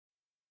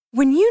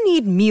When you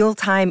need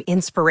mealtime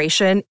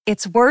inspiration,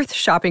 it's worth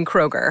shopping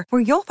Kroger,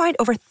 where you'll find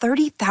over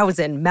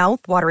 30,000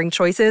 mouth-watering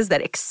choices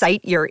that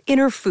excite your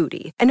inner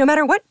foodie. And no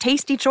matter what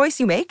tasty choice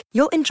you make,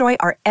 you'll enjoy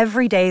our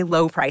everyday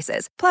low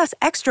prices, plus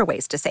extra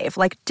ways to save,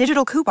 like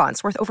digital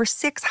coupons worth over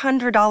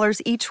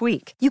 $600 each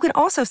week. You can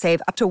also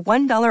save up to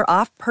 $1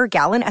 off per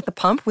gallon at the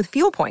pump with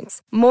fuel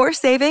points. More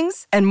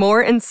savings and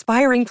more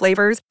inspiring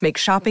flavors make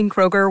shopping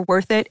Kroger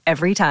worth it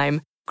every time.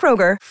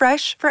 Kroger,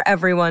 fresh for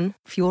everyone.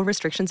 Fuel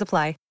restrictions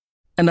apply.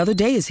 Another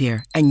day is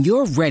here, and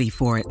you're ready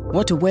for it.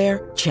 What to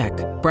wear? Check.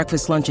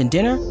 Breakfast, lunch, and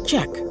dinner?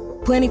 Check.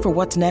 Planning for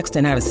what's next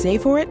and how to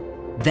save for it?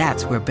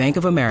 That's where Bank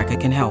of America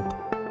can help.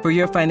 For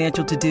your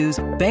financial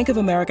to-dos, Bank of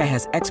America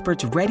has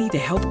experts ready to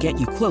help get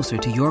you closer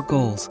to your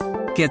goals.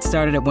 Get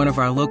started at one of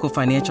our local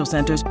financial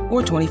centers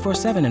or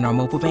 24/7 in our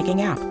mobile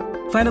banking app.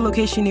 Find a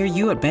location near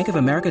you at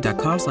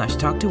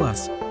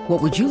bankofamerica.com/talktous.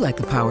 What would you like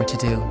the power to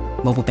do?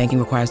 Mobile banking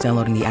requires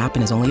downloading the app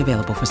and is only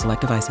available for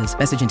select devices.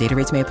 Message and data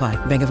rates may apply.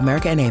 Bank of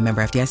America N.A.,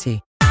 member FDIC.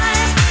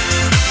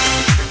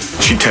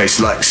 She tastes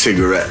like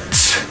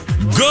cigarettes.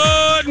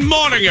 Good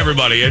morning,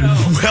 everybody, and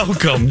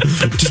welcome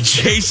to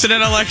Jason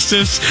and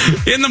Alexis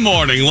in the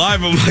morning,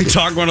 live on My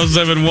Talk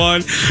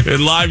 1071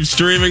 and live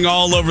streaming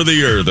all over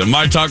the earth at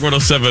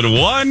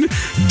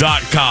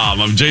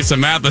MyTalk1071.com. I'm Jason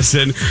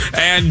Matheson,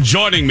 and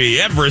joining me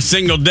every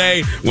single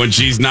day when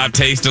she's not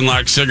tasting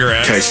like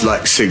cigarettes. Tastes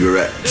like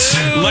cigarettes.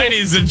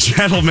 Ladies and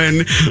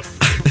gentlemen,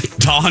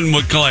 Dawn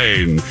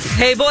McLean.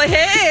 Hey, boy,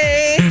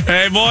 hey.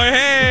 Hey, boy,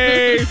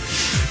 hey.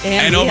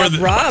 And we have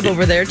Rob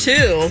over there,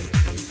 too.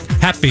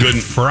 Happy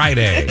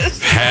Friday.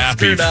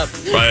 Happy.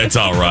 It's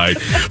all right.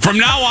 From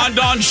now on,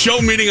 Dawn, show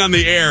meeting on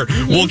the air.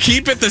 We'll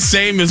keep it the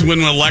same as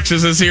when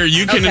Alexis is here.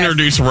 You can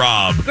introduce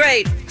Rob.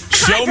 Great.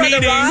 Show Hi,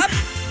 meeting. Rob.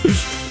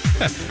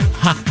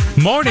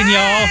 Morning,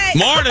 y'all.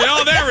 Morning.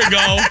 Oh, there we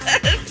go.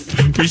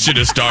 We should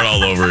just start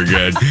all over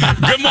again.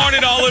 Good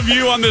morning to all of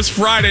you on this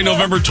Friday,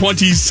 November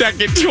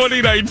 22nd,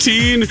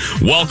 2019.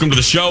 Welcome to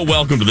the show.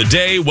 Welcome to the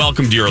day.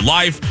 Welcome to your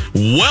life.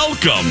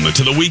 Welcome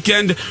to the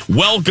weekend.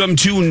 Welcome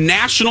to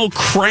National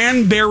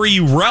Cranberry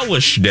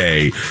Relish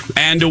Day.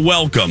 And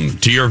welcome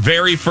to your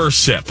very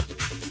first sip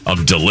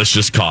of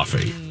delicious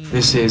coffee.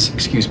 This is,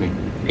 excuse me,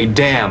 a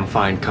damn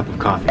fine cup of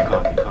coffee.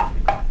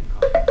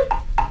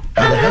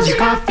 How's your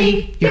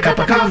coffee? Your cup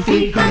of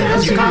coffee.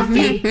 How's your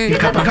coffee? Your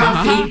cup of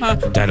coffee.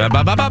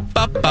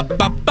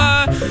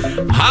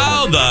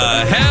 How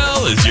the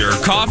hell is your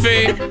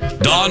coffee,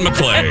 Dawn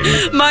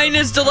McLean? Mine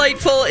is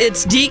delightful.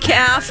 It's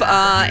decaf,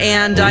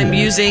 and I'm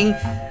using,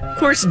 of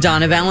course,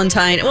 Donna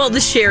Valentine. Well,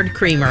 the shared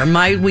creamer.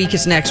 My week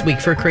is next week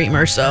for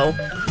creamer, so...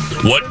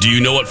 What, do you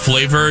know what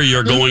flavor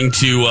you're going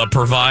to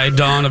provide,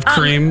 Dawn, of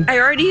cream? I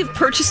already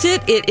purchased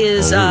it. It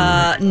is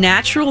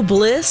Natural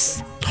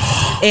Bliss,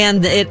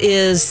 and it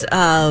is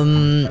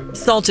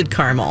salted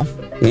caramel.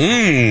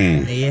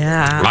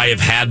 Yeah. I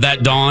have had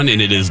that, Dawn, and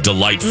it is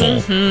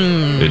delightful.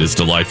 Mm-hmm. It is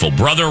delightful.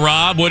 Brother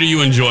Rob, what are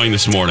you enjoying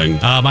this morning?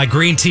 My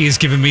green tea is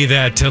giving me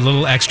that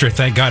little extra,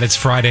 thank God it's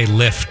Friday,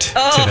 lift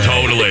today.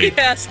 Totally.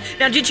 Yes.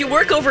 Now, did you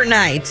work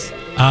overnight?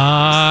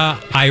 I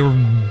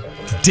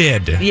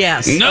did.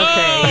 Yes. No,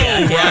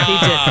 okay. Yeah, he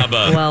did.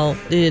 Well,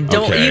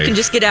 don't. Okay. You can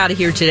just get out of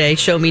here today.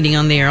 Show meeting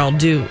on the air. I'll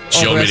do all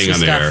show the rest meeting of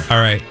on the stuff. air.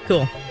 All right.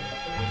 Cool.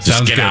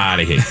 Just get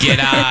out of here. Get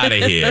out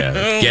of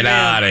here. Get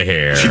out of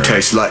here. She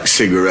tastes like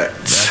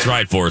cigarettes. That's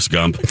right, Forrest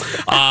Gump.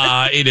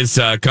 It is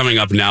coming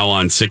up now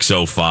on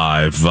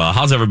 6:05.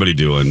 How's everybody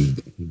doing?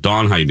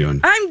 Dawn, how you doing?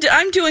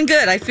 I'm doing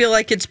good. I feel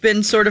like it's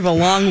been sort of a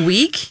long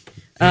week.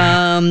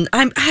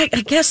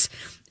 I guess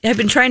I've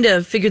been trying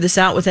to figure this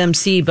out with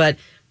MC, but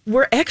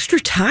we're extra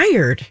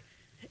tired.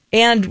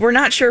 And we're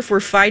not sure if we're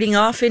fighting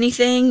off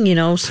anything,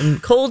 some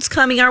colds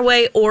coming our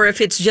way, or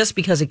if it's just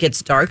because it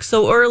gets dark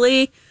so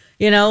early,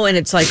 and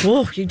it's like,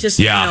 whoa,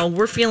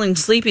 we're feeling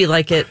sleepy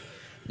like a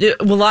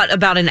lot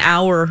about an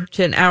hour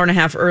to an hour and a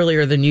half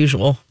earlier than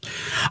usual.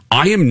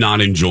 I am not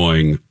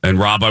enjoying, and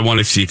Rob, I want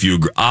to see if you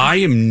agree. I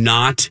am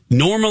not,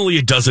 normally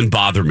it doesn't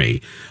bother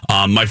me.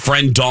 My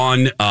friend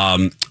Dawn,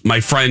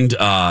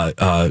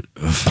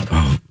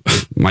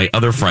 my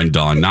other friend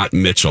Dawn, not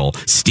Mitchell,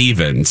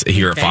 Stevens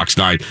here at Fox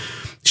 9,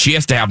 she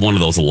has to have one of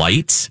those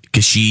lights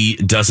because she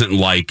doesn't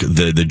like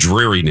the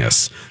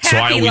dreariness.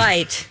 Happy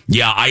light.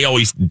 Yeah, I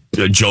always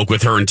joke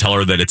with her and tell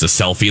her that it's a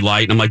selfie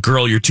light. And I'm like,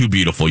 girl, you're too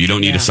beautiful. You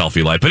don't need a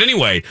selfie light. But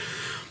anyway,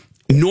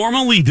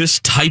 normally this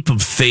type of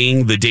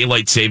thing, the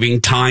daylight saving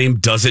time,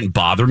 doesn't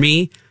bother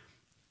me.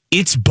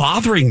 It's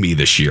bothering me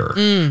this year.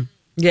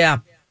 Yeah.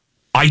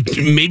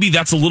 Maybe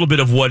that's a little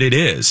bit of what it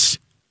is.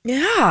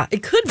 Yeah,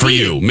 it could be. For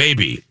you,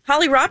 maybe.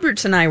 Holly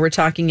Roberts and I were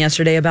talking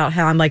yesterday about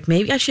how I'm like,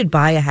 maybe I should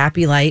buy a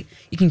happy light.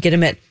 You can get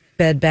them at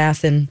Bed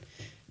Bath and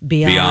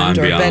Beyond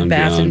Bed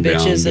Bath and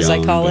Bitches, as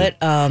I call it.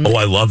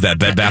 I love that,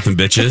 Bed Bath and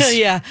Bitches.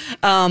 Yeah.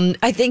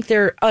 I think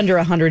they're under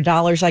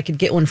 $100. I could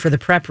get one for the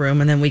prep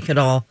room, and then we could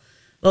all,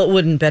 well, it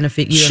wouldn't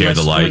benefit you share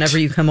the light. Whenever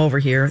you come over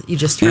here. You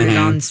just turn it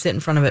on and sit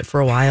in front of it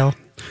for a while.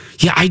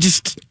 Yeah, I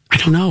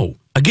don't know.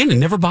 Again, it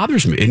never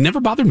bothers me. It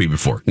never bothered me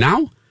before.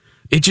 Now,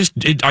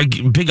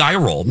 big eye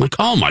roll. I'm like,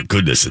 oh my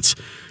goodness.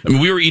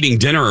 We were eating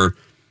dinner.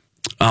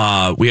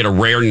 We had a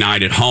rare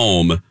night at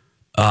home,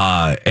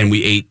 and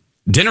we ate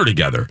dinner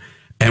together.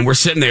 And we're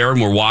sitting there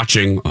and we're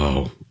watching,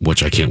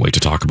 which I can't wait to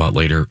talk about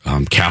later,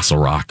 Castle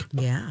Rock.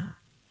 Yeah.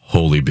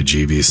 Holy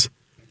bejeebies.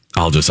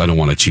 I don't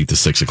want to cheat the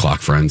 6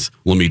 o'clock friends.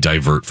 Let me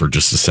divert for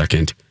just a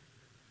second.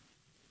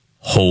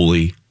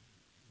 Holy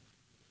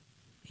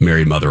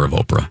Mary Mother of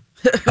Oprah.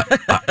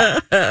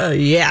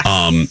 Yeah.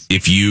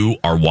 If you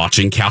are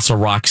watching Castle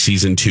Rock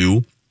season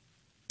 2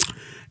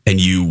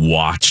 and you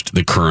watched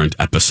the current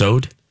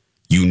episode,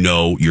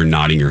 you're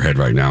nodding your head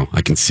right now.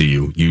 I can see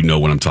you. You know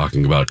what I'm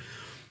talking about.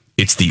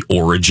 It's the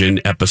origin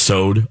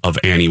episode of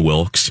Annie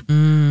Wilkes.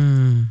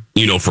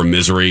 From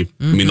Misery.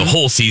 Mm-hmm. I mean, the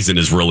whole season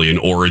is really an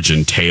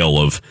origin tale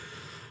of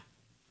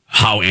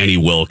how Annie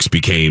Wilkes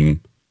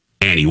became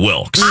Annie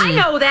Wilkes. I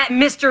know that,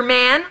 Mr.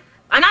 Man.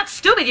 I'm not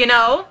stupid, you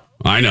know.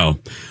 I know.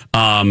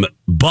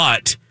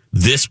 But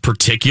this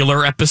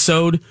particular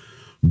episode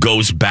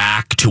goes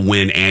back to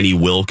when Annie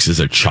Wilkes is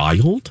a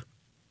child.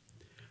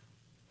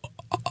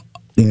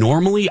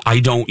 Normally, I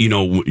don't,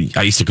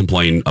 I used to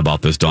complain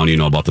about this, Dawn,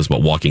 about this,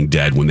 about Walking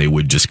Dead, when they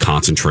would just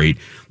concentrate,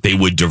 they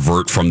would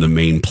divert from the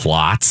main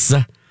plots,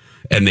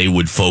 and they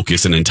would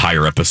focus an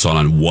entire episode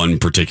on one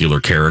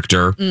particular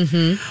character.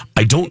 Mm-hmm.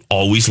 I don't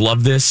always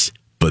love this,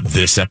 but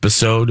this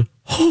episode,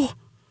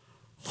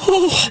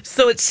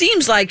 So it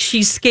seems like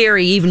she's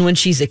scary even when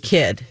she's a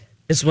kid,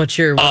 is what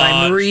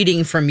I'm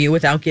reading from you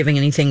without giving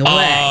anything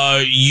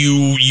away.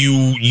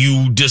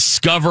 You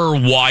discover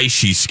why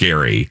she's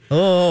scary.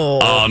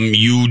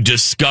 You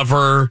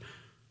discover,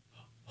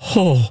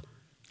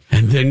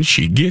 and then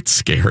she gets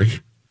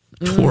scary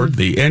toward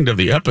the end of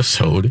the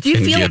episode.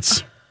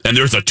 And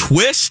there's a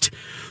twist.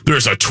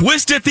 There's a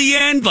twist at the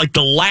end, like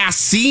the last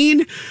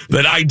scene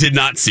that I did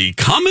not see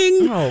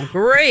coming. Oh,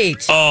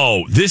 great.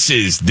 Oh, this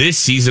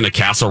season of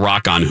Castle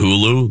Rock on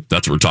Hulu.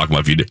 That's what we're talking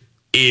about.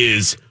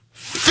 Is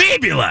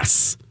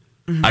fabulous.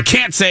 Mm-hmm. I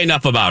can't say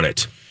enough about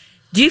it.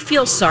 Do you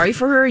feel sorry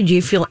for her? Do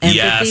you feel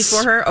empathy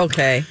for her?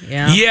 Okay.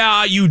 Yeah.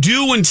 Yeah, you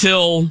do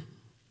until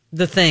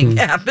the thing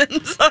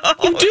happens.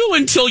 You do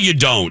until you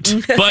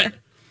don't. But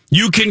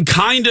you can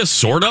kind of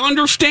sort of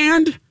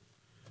understand.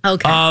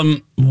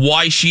 Okay.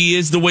 Why she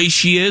is the way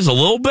she is a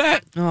little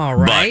bit. All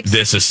right. But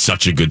this is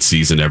such a good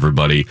season,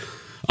 everybody.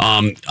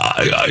 I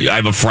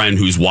have a friend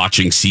who's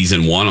watching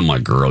season 1. I'm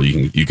like, girl,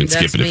 you can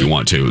skip it if you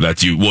want to.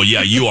 That's you. Well,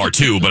 yeah, you are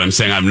too. But I'm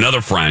saying I have another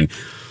friend,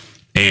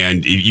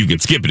 and you can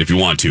skip it if you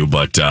want to.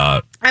 But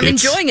I'm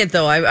enjoying it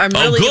though. I'm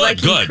really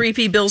liking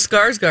creepy Bill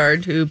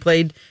Skarsgård, who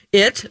played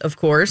It, of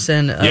course,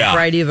 and a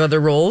variety of other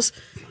roles.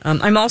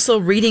 I'm also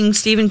reading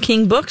Stephen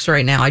King books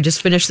right now. I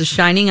just finished The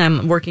Shining.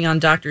 I'm working on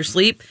Dr.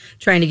 Sleep,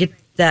 trying to get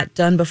that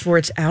done before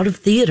it's out of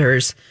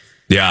theaters.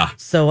 Yeah.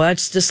 So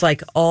it's just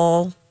like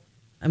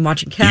I'm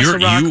watching Castle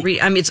Rock.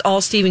 It's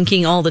all Stephen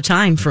King all the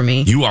time for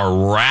me. You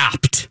are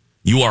wrapped.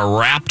 You are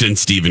wrapped in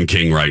Stephen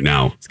King right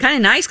now. It's kind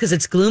of nice because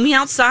it's gloomy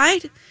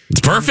outside. It's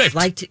perfect.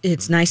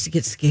 It's nice to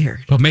get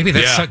scared. Well, maybe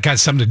that's got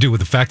something to do with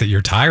the fact that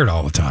you're tired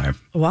all the time.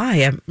 Why?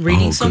 I'm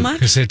reading so much?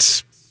 Because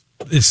it's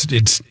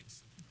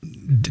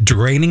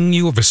draining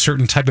you of a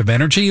certain type of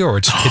energy,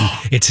 or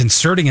it's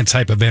inserting a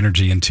type of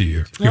energy into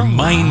your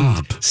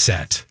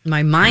mindset.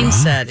 My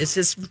mindset is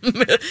just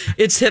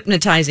it's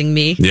hypnotizing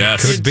me.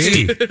 Yes, could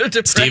be.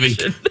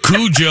 Stephen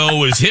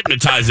Cujo is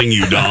hypnotizing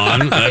you,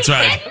 Dawn. That's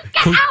right.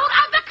 Get out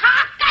of the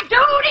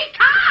cock-a-doodie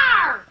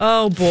car!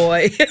 Oh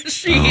boy,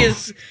 she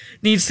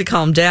needs to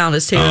calm down,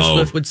 as Taylor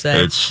Swift would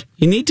say.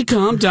 You need to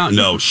calm down.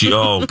 No,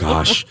 oh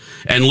gosh.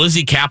 And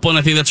Lizzie Kaplan,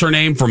 I think that's her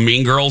name, from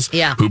Mean Girls,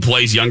 who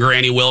plays younger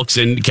Annie Wilkes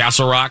in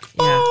Castle Rock.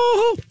 Yeah.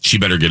 She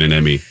better get an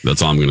Emmy.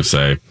 That's all I'm going to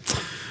say.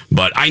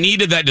 But I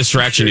needed that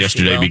distraction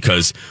yesterday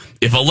because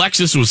if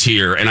Alexis was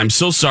here, and I'm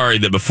so sorry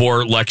that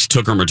before Lex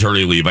took her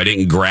maternity leave, I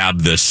didn't grab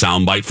this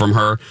soundbite from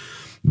her.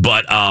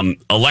 But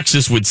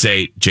Alexis would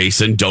say,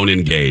 Jason, don't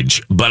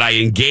engage. But I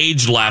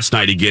engaged last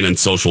night again in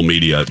social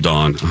media,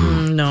 Dawn.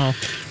 No.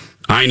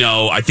 I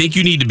know. I think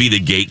you need to be the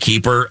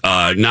gatekeeper.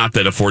 Not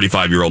that a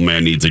 45-year-old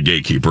man needs a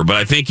gatekeeper, but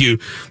I think you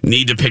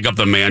need to pick up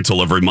the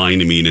mantle of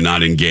reminding me to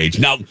not engage.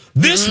 Now,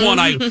 this one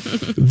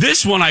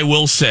I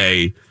will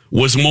say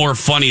was more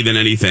funny than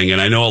anything, and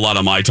I know a lot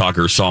of my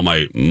talkers saw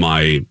my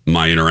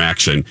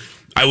interaction.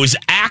 I was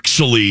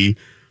actually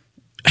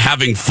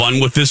having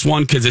fun with this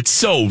one because it's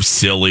so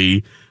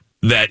silly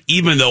that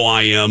even though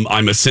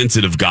I'm a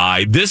sensitive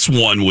guy, this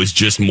one was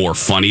just more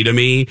funny to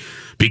me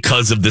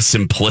because of the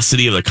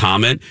simplicity of the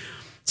comment.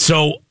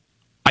 So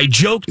I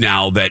joke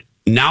now that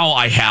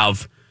I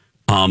have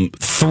I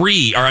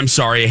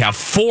have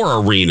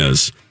 4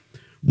 arenas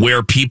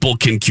where people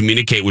can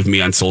communicate with me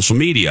on social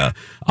media.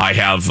 I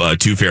have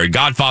 2 Fairy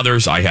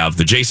Godfathers. I have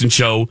the Jason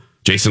Show,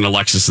 Jason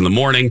Alexis in the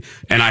morning,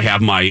 and I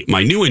have my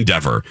new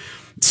endeavor.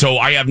 So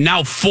I have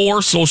now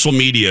 4 social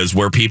medias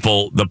where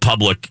people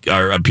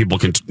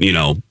can,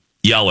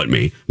 yell at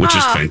me, which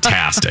is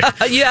fantastic.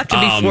 You have to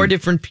be 4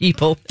 different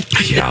people.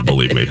 Yeah,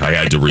 believe me, I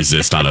had to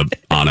resist on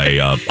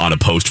a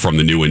post from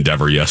the New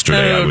Endeavor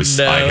yesterday.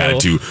 I had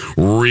to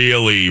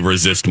really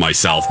resist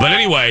myself. But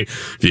anyway,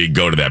 if you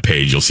go to that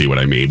page, you'll see what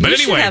I mean. But You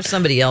anyway, should have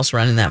somebody else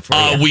running that for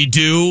you. we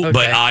do. Okay.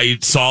 But I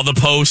saw the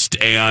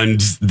post and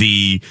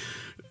the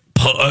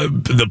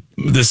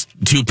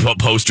 2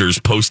 posters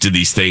posted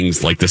these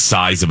things like the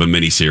size of a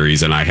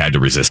miniseries, and I had to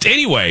resist.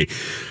 Anyway,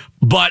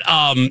 but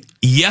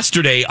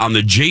yesterday on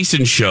the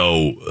Jason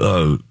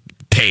Show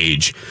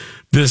page,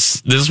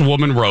 this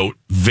woman wrote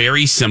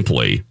very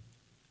simply,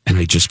 and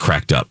I just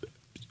cracked up.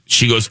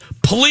 She goes,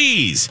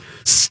 "Please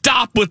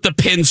stop with the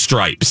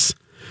pinstripes."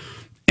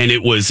 And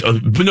it was,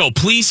 no,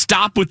 please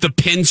stop with the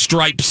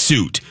pinstripe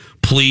suit.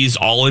 Please,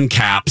 all in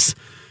caps.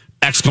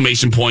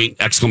 Exclamation point,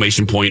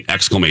 exclamation point,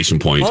 exclamation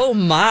point. Oh,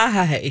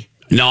 my.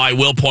 Now, I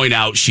will point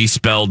out she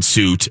spelled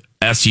suit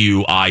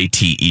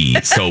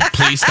SUITE. So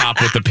please stop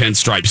with the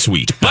pinstripe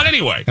suite. But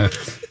anyway,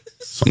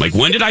 so I'm like,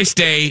 when did I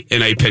stay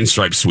in a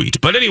pinstripe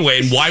suite? But anyway,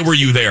 and why were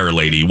you there,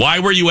 lady? Why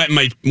were you in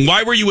my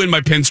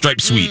pinstripe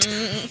suite?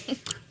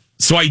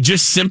 So I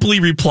just simply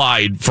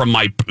replied from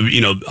my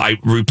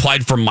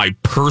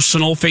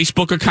personal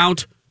Facebook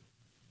account.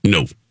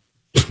 No.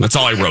 That's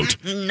all I wrote.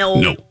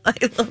 No. I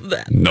love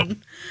that.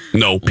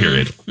 No,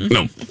 period.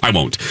 No, I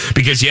won't.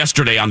 Because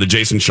yesterday on the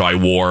Jason Show, I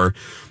wore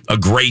a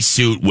gray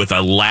suit with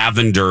a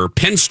lavender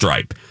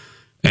pinstripe.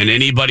 And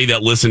anybody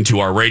that listened to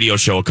our radio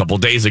show a couple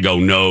days ago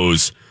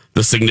knows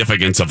the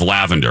significance of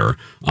lavender.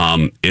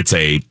 It's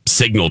a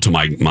signal to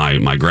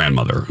my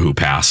grandmother who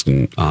passed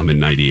in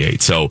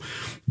 98. So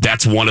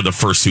that's one of the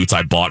first suits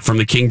I bought from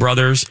the King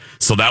brothers.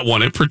 So that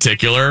one in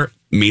particular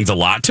means a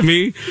lot to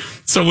me.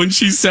 So when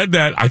she said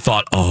that, I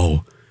thought,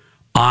 oh,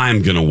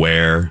 I'm going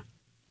to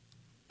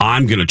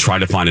try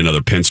to find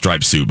another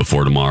pinstripe suit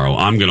before tomorrow.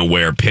 I'm going to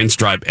wear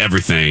pinstripe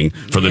everything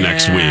for the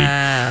next week.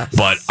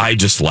 But I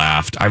just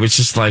laughed. I was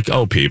just like,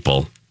 oh,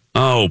 people.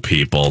 I'm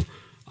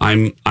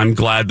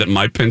glad that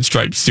my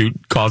pinstripe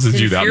suit causes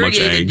you that much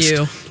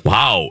angst.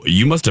 Wow,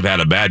 you must have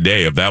had a bad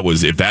day if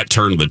that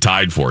turned the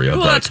tide for you.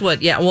 Well, that's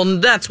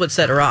what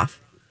set her off.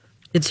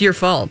 It's your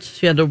fault.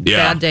 She had a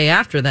bad day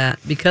after that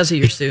because of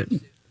your suit.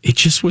 It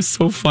just was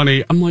so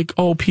funny. I'm like,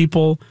 oh,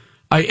 people.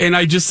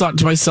 I just thought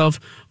to myself,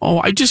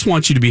 oh, I just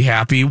want you to be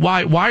happy.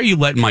 Why are you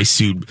letting my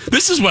suit?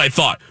 This is what I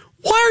thought.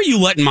 Why are you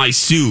letting my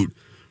suit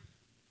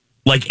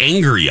like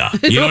anger you?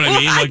 You know what I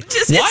mean? Like,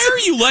 why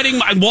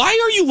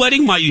are you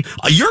letting my?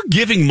 You're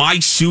giving my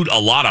suit a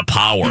lot of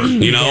power.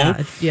 You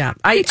know? Yeah.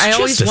 I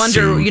always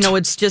wonder.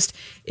 Suit.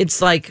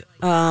 It's like.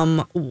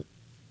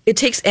 It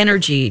takes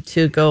energy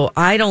to go,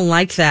 I don't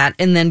like that,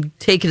 and then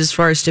take it as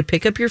far as to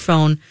pick up your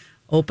phone,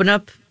 open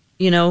up,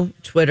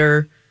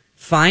 Twitter,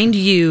 find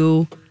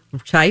you,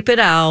 type it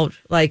out.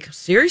 Like,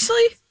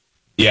 seriously?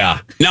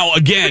 Yeah. Now,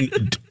 again,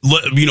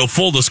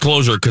 full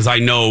disclosure, because I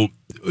know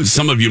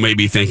some of you may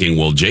be thinking,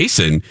 well,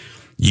 Jason,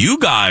 you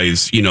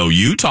guys,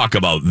 you talk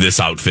about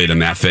this outfit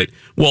and that fit.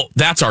 Well,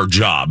 that's our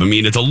job. I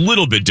mean, it's a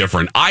little bit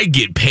different. I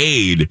get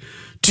paid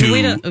to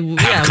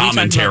have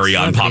commentary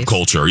on pop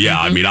culture. Yeah,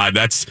 mm-hmm. I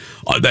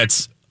mean,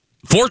 that's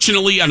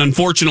fortunately and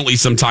unfortunately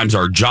sometimes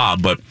our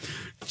job. But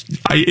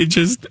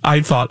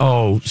I thought,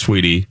 oh,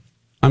 sweetie,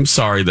 I'm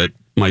sorry that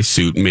my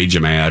suit made you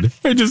mad.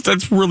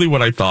 That's really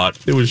what I thought.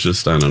 It was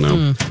just, I don't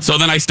know. So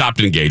then I stopped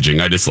engaging.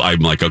 I'm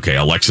like, okay,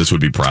 Alexis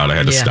would be proud. I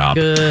had to stop.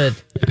 Good.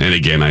 And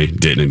again, I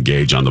didn't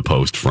engage on the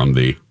post from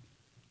the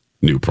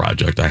new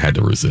project. I had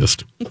to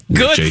resist.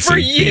 Good Jason, for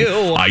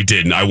you. I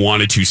didn't. I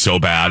wanted to so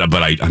bad,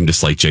 but I'm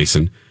just like,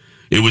 Jason.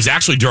 It was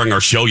actually during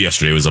our show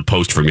yesterday. It was a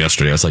post from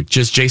yesterday. I was like,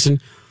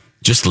 Jason,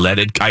 just let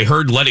it. I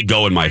heard "let it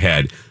go" in my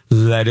head.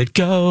 Let it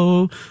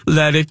go.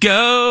 Let it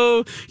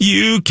go.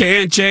 You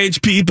can't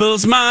change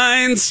people's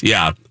minds.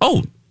 Yeah.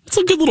 Oh, that's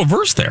a good little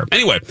verse there.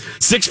 Anyway,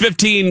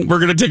 6:15. We're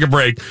going to take a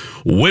break.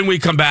 When we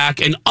come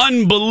back, an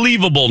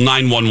unbelievable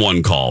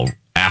 911 call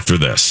after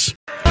this.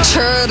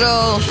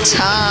 Turtle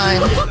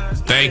time.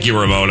 Thank you,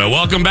 Ramona.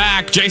 Welcome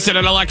back. Jason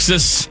and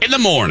Alexis in the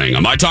morning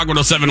on My Talk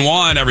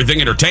 107.1,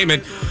 Everything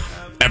Entertainment,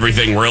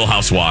 Everything Real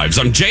Housewives.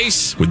 I'm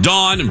Jace with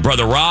Dawn and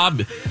brother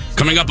Rob.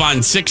 Coming up on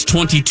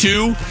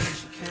 6:22.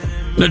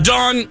 Now,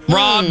 Dawn,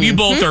 Rob, you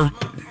both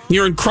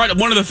you're incredible.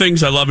 One of the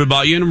things I love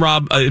about you, and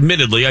Rob,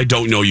 admittedly, I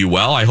don't know you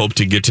well. I hope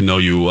to get to know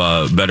you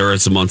better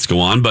as the months go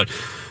on. But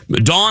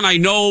Dawn, I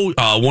know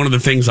one of the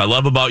things I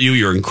love about you,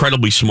 you're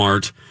incredibly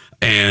smart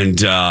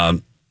and you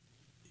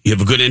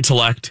have a good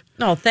intellect.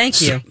 Oh,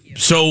 thank you.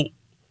 So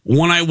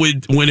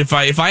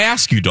if I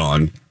ask you,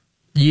 Dawn,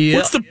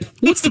 what's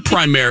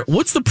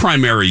the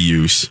primary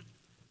use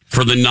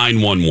for the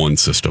 911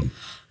 system?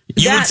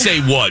 You would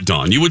say what,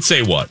 Dawn? You would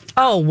say what?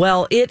 Oh,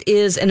 well, it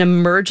is an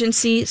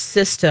emergency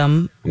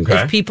system.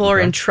 Okay. If people are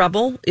in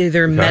trouble,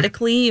 either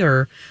medically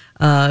or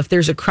if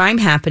there's a crime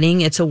happening,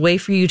 it's a way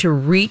for you to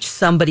reach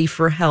somebody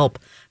for help.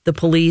 The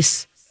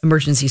police,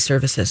 emergency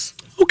services.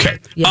 Okay.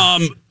 Yeah.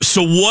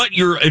 So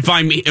if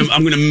I'm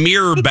going to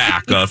mirror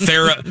back,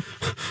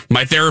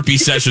 my therapy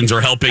sessions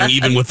are helping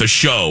even with the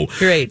show.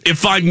 Great.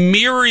 If I'm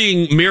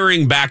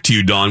mirroring back to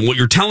you, Dawn, what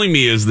you're telling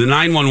me is the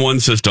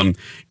 911 system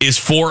is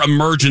for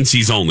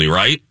emergencies only,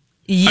 right?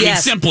 Yes. I mean,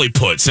 simply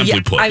put.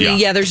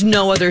 There's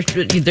no other,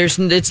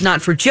 it's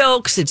not for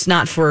jokes. It's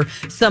not for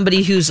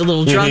somebody who's a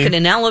little drunk in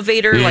an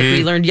elevator, like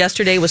we learned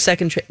yesterday with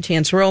Second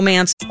Chance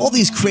Romance. All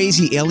these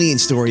crazy alien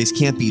stories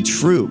can't be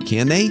true,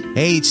 can they?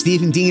 Hey, it's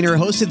Stephen Diener,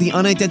 host of the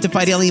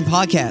Unidentified Alien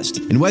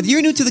Podcast. And whether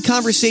you're new to the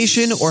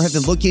conversation or have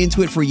been looking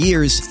into it for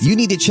years, you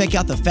need to check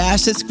out the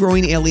fastest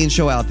growing alien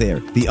show out there,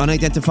 the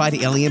Unidentified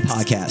Alien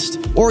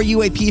Podcast, or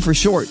UAP for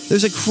short.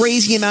 There's a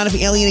crazy amount of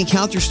alien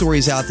encounter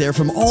stories out there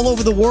from all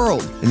over the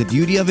world. And the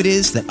beauty of it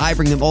is that I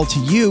bring them all to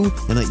you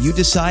and let you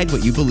decide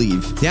what you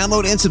believe.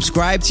 Download and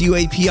subscribe to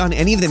UAP on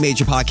any of the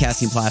major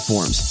podcasting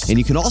platforms. And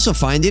you can also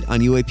find it on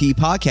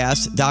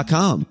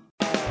UAPpodcast.com.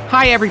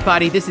 Hi,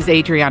 everybody. This is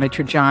Adriana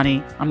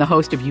Trajani. I'm the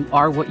host of You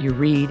Are What You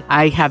Read.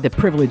 I have the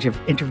privilege of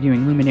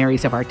interviewing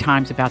luminaries of our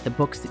times about the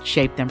books that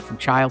shaped them from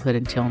childhood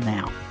until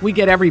now. We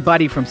get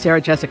everybody from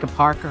Sarah Jessica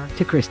Parker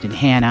to Kristen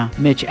Hanna,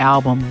 Mitch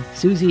Albom,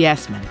 Susie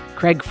Essman,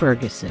 Craig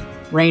Ferguson,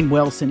 Rainn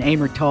Wilson,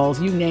 Amor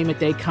Tolls, you name it,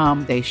 they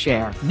come, they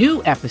share.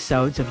 New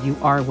episodes of You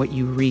Are What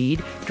You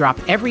Read drop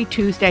every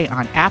Tuesday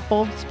on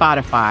Apple,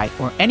 Spotify,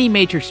 or any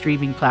major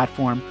streaming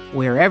platform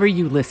wherever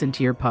you listen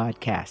to your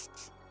podcasts.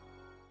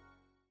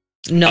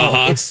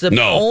 No, it's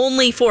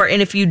only for,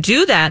 and if you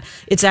do that,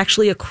 it's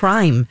actually a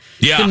crime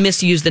to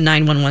misuse the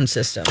 911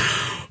 system.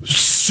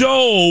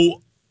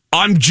 So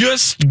I'm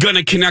just going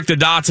to connect the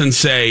dots and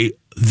say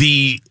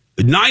the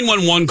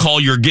 911 call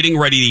you're getting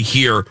ready to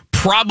hear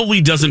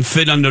probably doesn't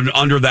fit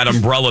under that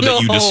umbrella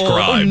that you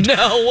described.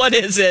 No, what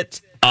is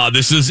it?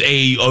 This is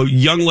a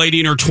young lady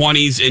in her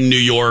 20s in New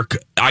York.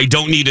 I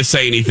don't need to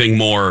say anything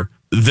more.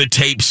 The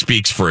tape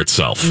speaks for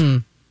itself.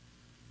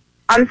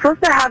 I'm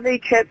supposed to have a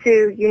trip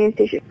to Union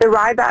Station. The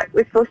ride that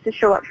was supposed to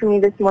show up for me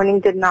this morning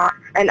did not.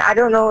 And I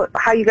don't know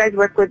how you guys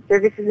work with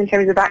services in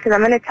terms of that, because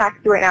I'm in a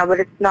taxi right now, but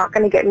it's not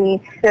going to get me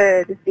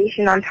to the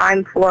station on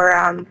time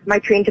for my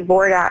train to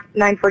board at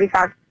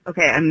 9:45.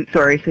 Okay, I'm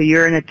sorry. So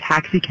you're in a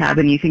taxi cab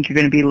and you think you're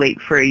going to be late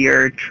for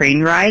your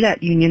train ride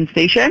at Union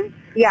Station?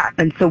 Yeah.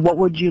 And so what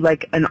would you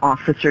like an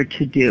officer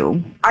to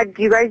do? Do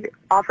you guys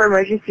offer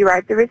emergency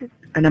ride services?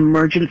 An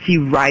emergency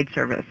ride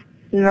service?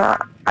 No,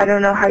 I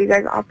don't know how you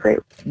guys operate.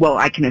 Well,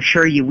 I can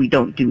assure you we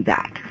don't do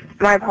that.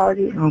 My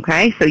apologies.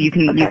 Okay, so you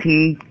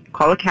can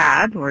call a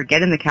cab or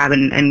get in the cab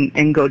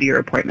and go to your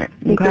appointment.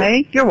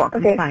 Okay? You're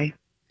welcome. Okay. Bye.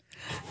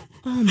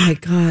 Oh, my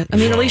God. I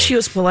mean, at least she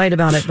was polite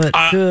about it, but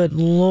good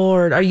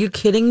Lord. Are you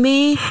kidding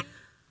me?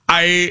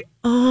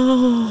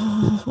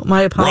 Oh,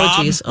 my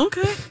apologies. Rob?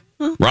 Okay.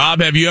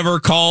 Rob, have you ever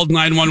called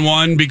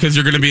 911 because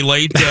you're going to be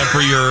late for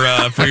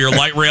your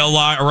light rail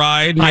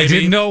ride? Maybe? I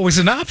didn't know it was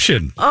an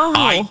option.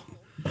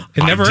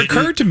 It never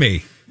occurred to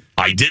me.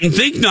 I didn't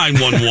think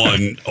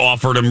 911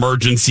 offered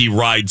emergency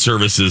ride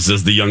services,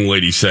 as the young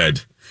lady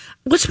said.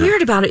 What's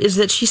weird about it is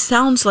that she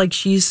sounds like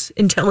she's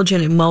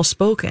intelligent and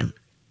well-spoken.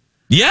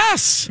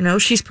 Yes. You know,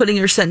 she's putting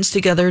her sentence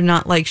together,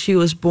 not like she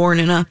was born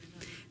in a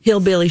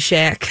hillbilly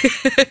shack.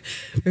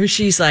 Or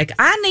she's like,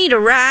 I need a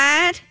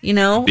ride, you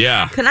know?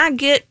 Yeah. Can I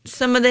get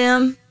some of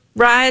them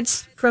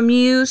rides from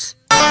yous?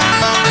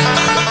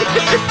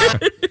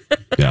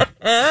 Yeah.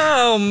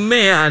 Oh,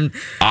 man.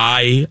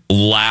 I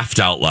laughed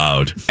out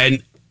loud.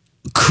 And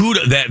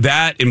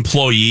that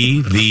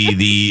employee,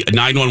 the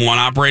 911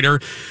 operator,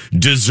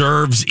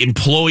 deserves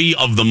Employee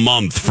of the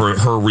Month for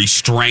her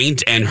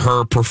restraint and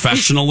her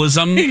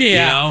professionalism. Yeah, you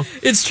know?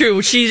 It's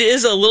true. She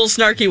is a little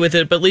snarky with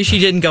it, but at least she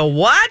didn't go,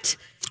 what?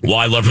 Well,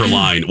 I love her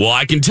line. Well,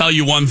 I can tell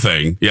you one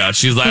thing. Yeah,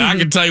 she's like, I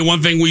can tell you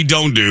one thing we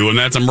don't do, and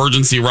that's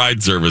emergency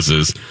ride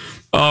services.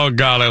 Oh,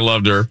 God, I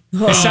loved her.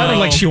 It sounded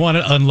like she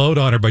wanted to unload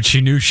on her, but she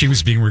knew she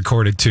was being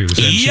recorded, too,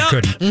 so she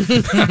couldn't.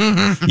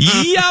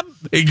 Yep,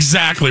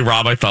 exactly,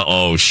 Rob. I thought,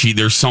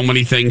 there's so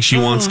many things she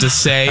wants to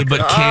say,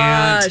 but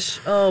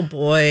can't. Oh,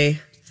 boy.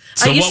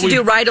 So I used to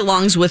do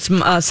ride-alongs with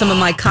some of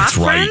my cop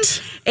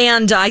friends.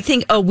 And I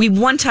think we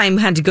one time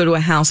had to go to a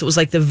house. It was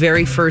like the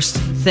very first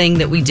thing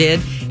that we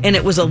did. And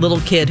it was a little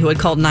kid who had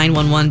called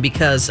 911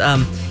 because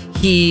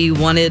he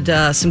wanted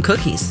some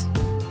cookies.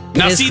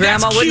 Now, his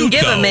grandma wouldn't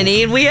give him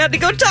any, and we had to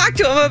go talk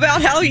to him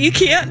about how you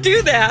can't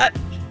do that.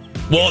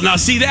 Well, now,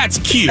 see, that's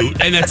cute,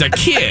 and that's a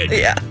kid.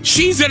 Yeah.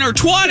 She's in her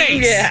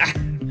 20s. Yeah.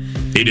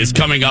 It is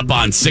coming up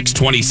on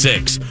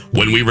 626.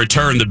 When we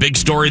return, the big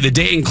story of the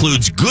day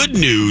includes good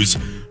news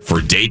for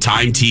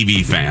daytime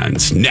TV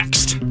fans.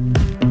 Next.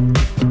 And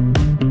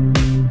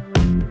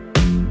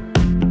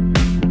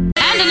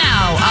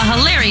now, a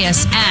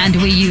hilarious, and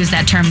we use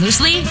that term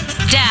loosely,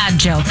 dad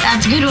joke.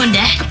 That's a good one,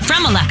 Dad.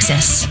 From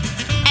Alexis.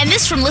 And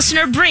this from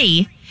listener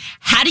Bree.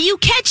 How do you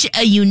catch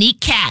a unique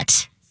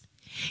cat?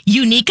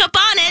 Unique up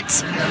on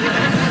it.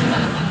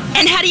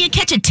 And how do you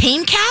catch a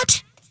tame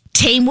cat?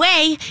 Tame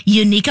way,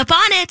 unique up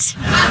on it. This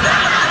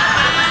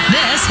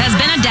has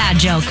been a dad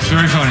joke.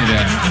 Very funny,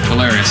 Dad.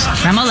 Hilarious.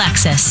 From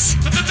Alexis.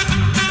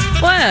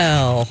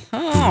 Well,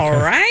 All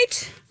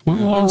right.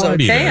 Well, it's alrighty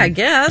okay, then. I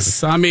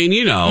guess. I mean,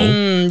 you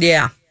know.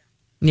 Yeah.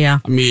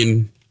 I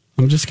mean,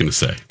 I'm just going to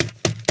say.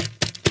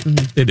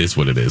 It is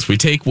what it is. We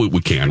take what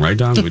we can, right,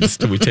 Don? We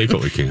take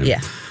what we can.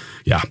 Yeah.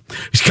 Yeah.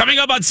 It's coming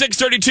up on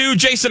 6:32.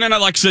 Jason and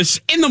Alexis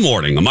in the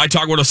morning on My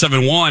Talk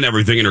 1071,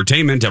 Everything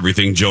Entertainment,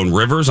 Everything Joan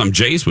Rivers. I'm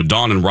Jace with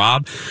Dawn and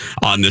Rob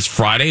on this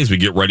Friday as we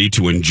get ready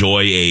to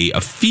enjoy a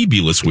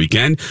fabulous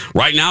weekend.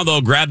 Right now,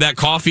 though, grab that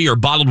coffee or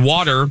bottled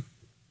water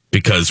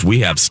because we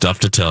have stuff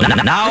to tell you.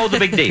 Now the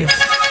big deal.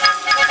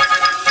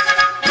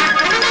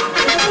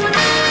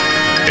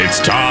 It's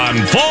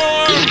time for...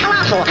 It's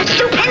colossal. It's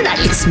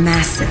stupendous. It's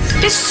massive.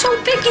 It's so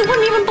big you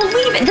wouldn't even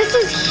believe it. This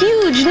is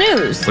huge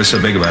news. What's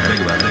so big about it?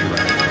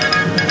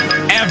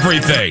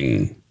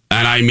 Everything.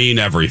 And I mean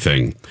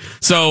everything.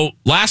 So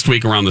last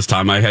week around this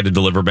time, I had to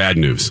deliver bad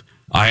news.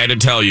 I had to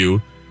tell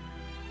you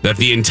that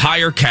the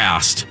entire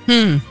cast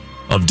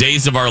of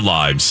Days of Our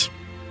Lives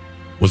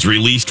was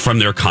released from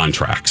their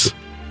contracts.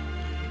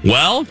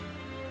 Well,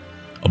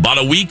 about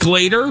a week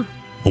later,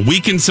 a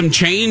week and some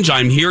change,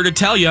 I'm here to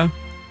tell you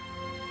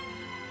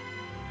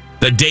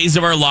that Days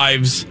of Our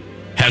Lives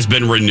has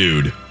been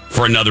renewed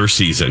for another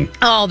season.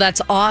 Oh,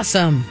 that's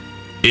awesome.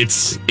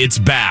 It's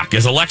back.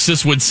 As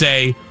Alexis would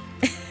say,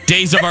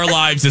 Days of Our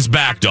Lives is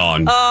back,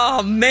 Dawn.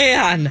 Oh,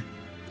 man.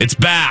 It's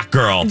back,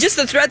 girl. Just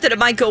the threat that it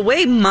might go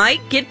away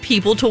might get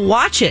people to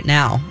watch it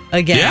now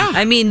again. Yeah.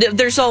 I mean,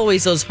 there's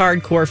always those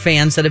hardcore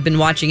fans that have been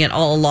watching it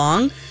all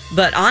along.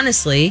 But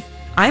honestly,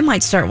 I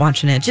might start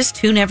watching it. Just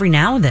tune every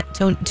now and then.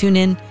 Tune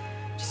in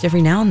just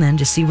every now and then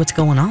to see what's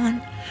going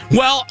on.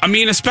 Well, I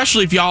mean,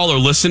 especially if y'all are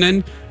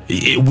listening,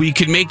 we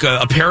could make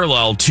a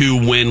parallel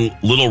to when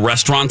little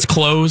restaurants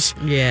close.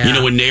 Yeah. You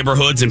know, in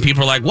neighborhoods and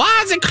people are like,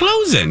 why is it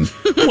closing?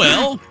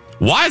 Well,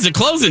 why is it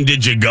closing?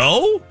 Did you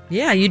go?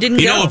 Yeah, you didn't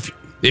go. You know,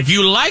 if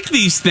you like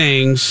these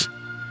things,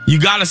 you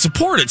got to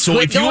support it. So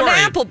if you're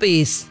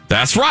Applebee's.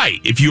 That's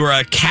right. If you're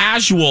a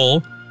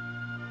casual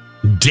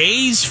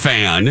Days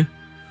fan,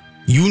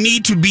 you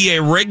need to be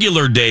a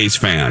regular Days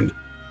fan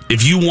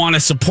if you want to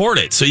support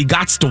it. So you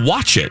got to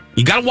watch it.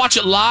 You got to watch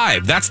it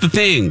live. That's the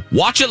thing.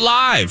 Watch it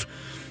live.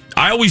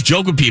 I always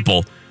joke with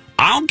people,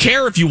 I don't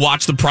care if you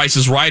watch The Price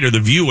is Right or The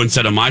View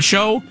instead of my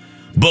show,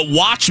 but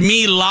watch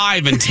me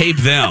live and tape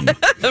them.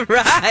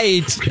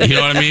 Right. You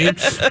know what I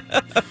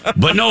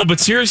mean? But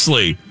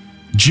seriously,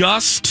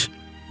 just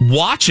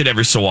watch it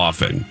every so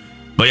often.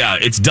 But yeah,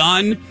 it's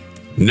done.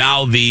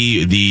 Now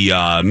the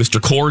Mr.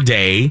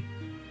 Corday,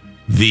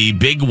 the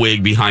big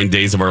wig behind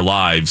Days of Our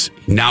Lives,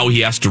 now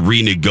he has to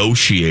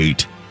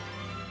renegotiate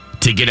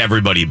to get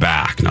everybody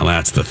back. Now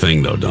that's the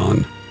thing, though,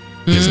 Dawn.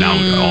 Because now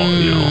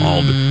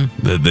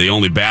the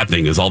only bad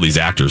thing is all these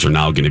actors are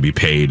now going to be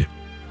paid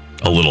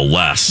a little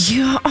less.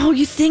 Yeah. Oh,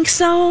 you think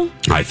so?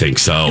 I think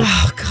so.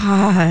 Oh,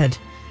 God.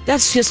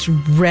 That's just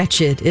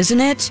wretched,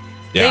 isn't it?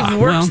 Yeah, They've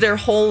worked their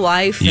whole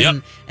life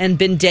and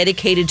been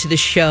dedicated to the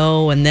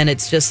show, and then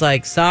it's just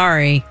like,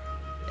 sorry.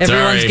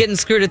 Everyone's getting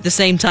screwed at the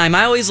same time.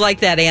 I always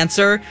like that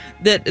answer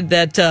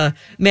that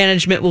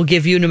management will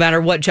give you no matter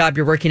what job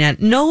you're working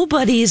at.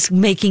 Nobody's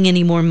making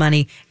any more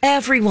money.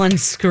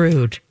 Everyone's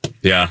screwed.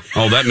 Yeah.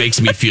 Oh, that makes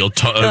me feel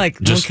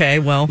okay,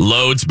 well.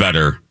 Loads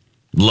better.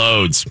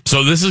 Loads.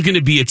 So this is going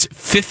to be its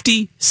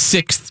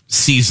 56th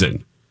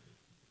season.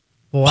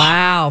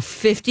 Wow.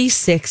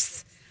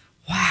 56th.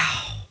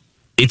 Wow.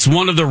 It's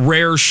one of the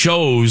rare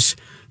shows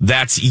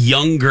that's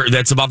younger,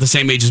 that's about the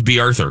same age as B.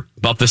 Arthur.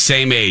 About the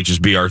same age as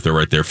B. Arthur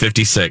right there,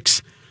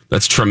 56.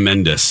 That's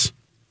tremendous.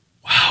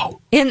 Wow.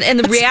 And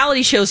the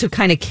reality shows have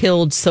kind of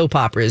killed soap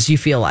operas, you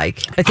feel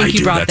like. I think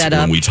you brought that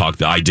up. When we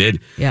talked, I did.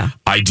 Yeah.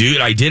 I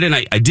did, and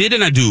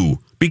I do.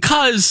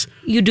 Because...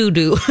 You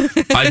do.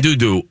 I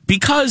do.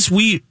 Because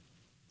we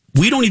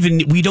don't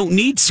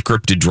need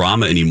scripted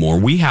drama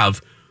anymore. We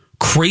have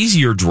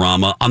crazier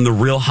drama on The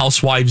Real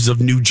Housewives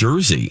of New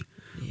Jersey.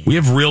 Yeah. We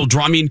have real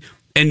drama. I mean...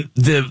 And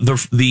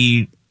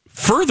the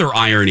further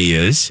irony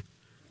is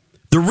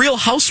the Real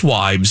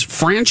Housewives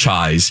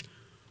franchise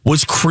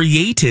was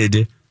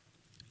created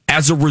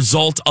as a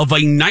result of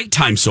a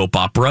nighttime soap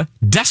opera,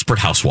 Desperate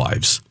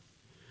Housewives.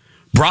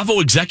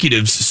 Bravo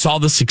executives saw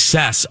the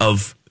success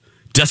of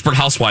Desperate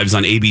Housewives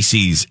on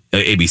ABC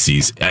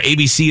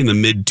in the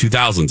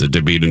mid-2000s. It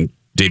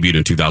debuted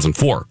in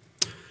 2004.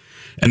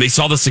 And they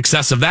saw the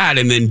success of that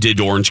and then did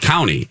Orange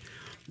County.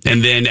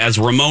 And then as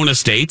Ramona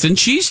states, and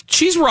she's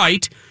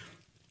right,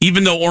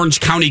 even though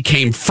Orange County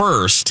came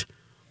first,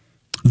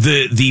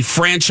 the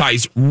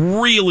franchise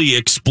really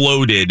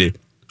exploded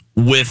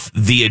with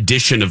the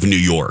addition of New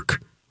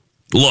York.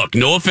 Look,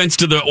 no offense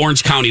to the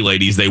Orange County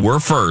ladies. They were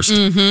first.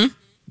 Mm-hmm.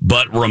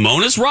 But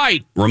Ramona's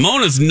right.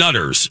 Ramona's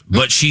nutters,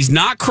 but she's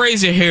not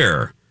crazy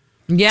hair.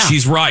 Yeah.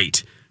 She's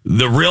right.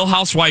 The Real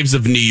Housewives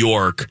of New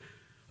York,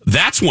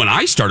 that's when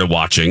I started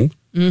watching.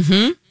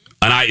 Mm-hmm.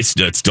 And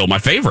it's still my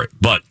favorite.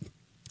 But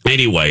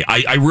anyway,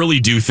 I really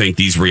do think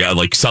these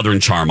like Southern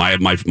Charm. I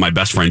have my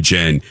best friend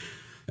Jen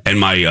and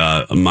my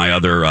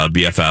other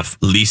BFF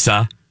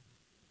Lisa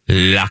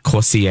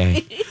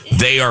Lacossiere.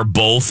 They are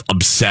both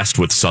obsessed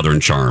with Southern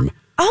Charm.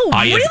 Oh,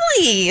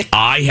 really?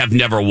 I have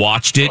never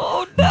watched it.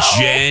 Oh, no.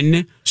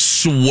 Jen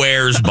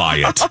swears by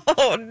it.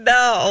 Oh,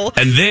 no.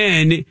 And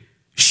then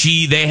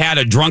they had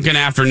a drunken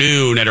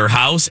afternoon at her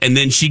house, and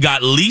then she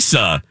got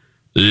Lisa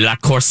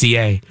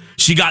Lacourcier.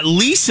 She got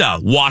Lisa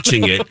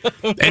watching it,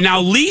 and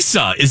now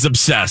Lisa is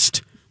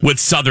obsessed with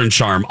Southern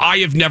Charm. I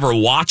have never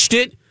watched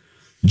it.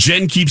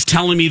 Jen keeps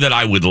telling me that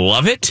I would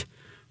love it,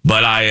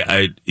 but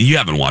you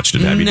haven't watched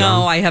it, have you?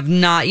 No, I have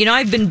not.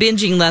 I've been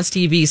binging less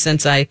TV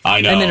since I'm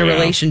in a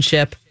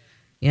relationship.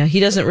 Yeah,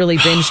 he doesn't really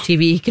binge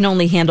TV. He can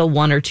only handle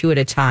 1 or 2 at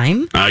a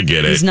time. I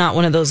get it. He's not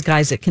one of those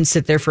guys that can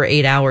sit there for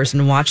 8 hours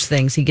and watch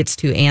things. He gets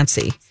too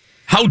antsy.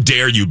 How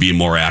dare you be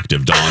more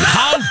active, Dawn?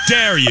 How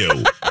dare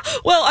you?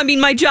 Well, I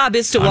mean, my job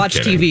is to watch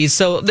TV,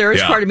 so there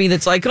is part of me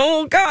that's like,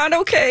 oh, God,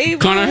 okay.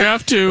 Kind of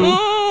have to.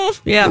 Oh,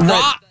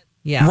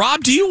 yeah.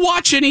 Rob, do you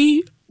watch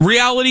any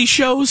reality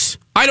shows?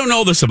 I don't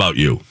know this about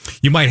you.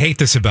 You might hate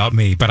this about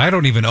me, but I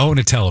don't even own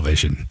a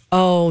television.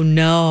 Oh,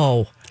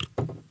 no.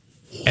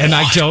 And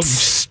I don't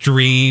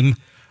stream.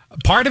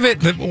 Part of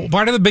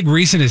the big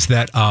reason is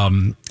that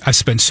I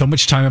spent so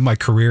much time in my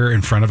career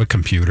in front of a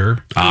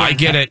computer. I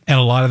get it. And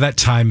a lot of that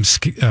time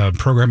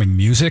programming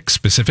music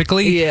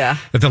specifically. Yeah.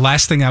 That the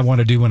last thing I want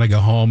to do when I go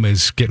home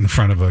is get in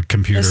front of a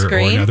computer or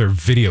another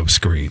video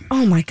screen.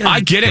 Oh, my God.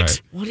 I get it.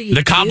 Right. What do you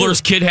The cobbler's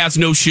kid has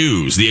no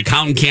shoes. The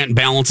accountant can't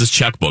balance his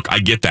checkbook. I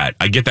get that.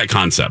 I get that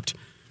concept.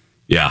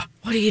 Yeah.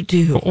 What do you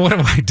do? What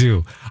do I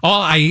do? Oh,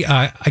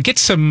 I get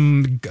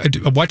some.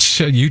 I watch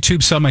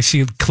YouTube. Some I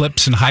see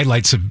clips and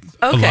highlights of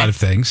a lot of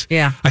things.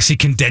 Yeah, I see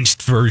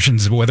condensed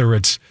versions of whether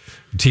it's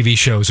TV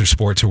shows or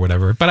sports or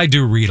whatever. But I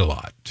do read a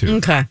lot too.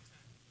 Okay.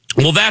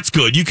 Well, that's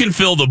good. You can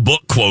fill the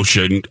book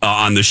quotient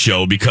on the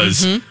show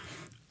because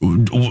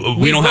we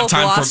don't have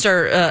time lost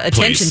our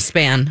attention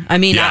span. I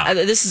mean,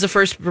 this is the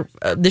first.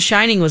 The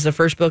Shining was the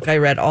first book I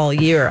read all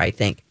year, I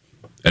think.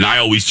 And I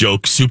always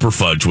joke Super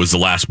Fudge was the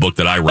last book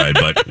that I read,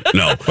 but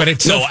no. But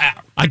it's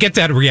I get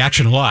that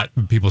reaction a lot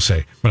when people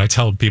say, when I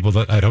tell people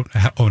that I don't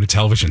own a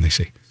television, they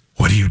say,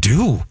 what do you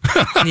do?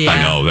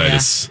 I know that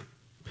is.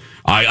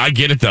 I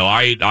get it though.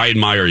 I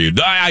admire you.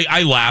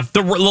 I laugh.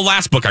 The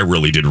last book I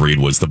really did read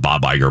was the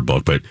Bob Iger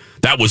book, but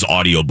that was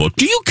audiobook.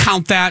 Do you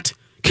count that?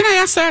 Can I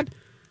ask that?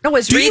 Oh,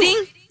 it's reading?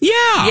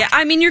 Yeah. Yeah,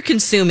 I mean, you're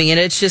consuming it.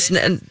 It's just,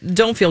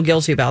 don't feel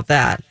guilty about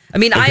that. I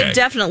mean, Okay. I've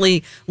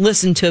definitely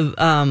listened to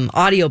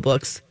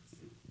audiobooks.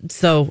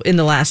 So in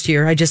the last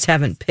year, I just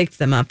haven't picked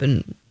them up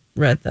and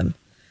read them.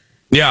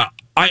 Yeah.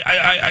 But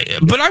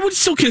I would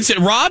still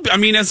consider, Rob, I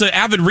mean, as an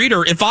avid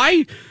reader, if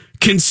I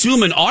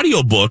consume an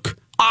audiobook,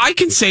 I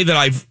can say that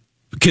I've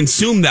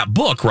consumed that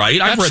book,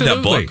 right? I've read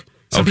that book.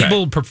 Some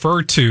people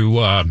prefer to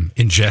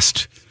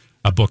ingest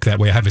a book that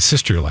way. I have a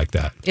sister like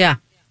that. Yeah.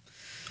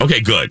 Okay,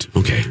 good.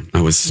 Okay.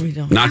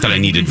 Not that I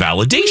needed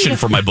validation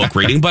for my book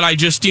reading, but I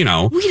just, We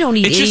don't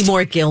need any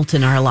more guilt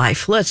in our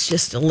life. Let's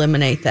just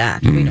eliminate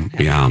that. We don't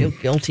have to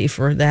feel guilty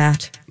for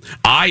that.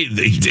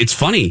 It's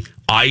funny.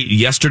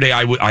 Yesterday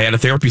I had a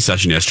therapy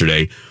session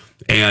yesterday,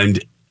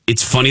 and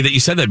it's funny that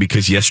you said that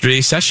because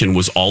yesterday's session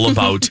was all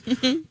about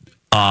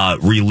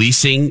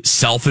releasing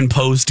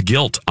self-imposed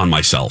guilt on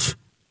myself.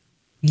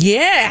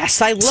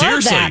 Yes, I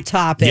love that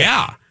topic.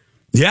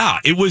 Yeah.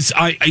 It was,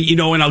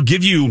 and I'll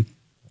give you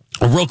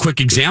a real quick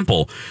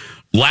example.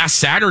 Last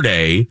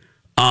Saturday,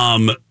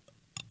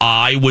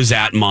 I was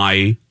at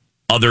my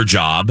other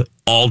job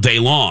all day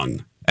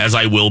long, as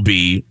I will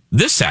be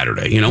this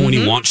Saturday. When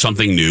you launch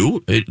something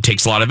new, it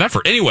takes a lot of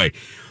effort. Anyway,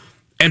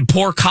 and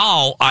poor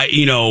Carl, I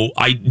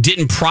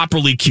didn't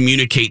properly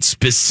communicate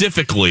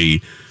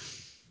specifically.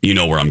 You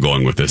know where I'm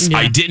going with this. Yeah.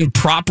 I didn't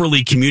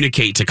properly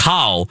communicate to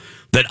Carl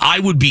that I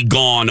would be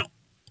gone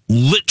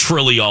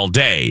literally all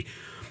day.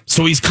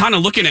 So he's kind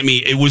of looking at me.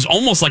 It was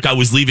almost like I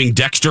was leaving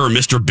Dexter or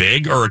Mr.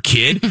 Big or a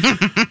kid.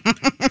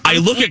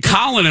 I look at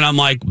Colin and I'm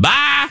like,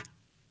 bye.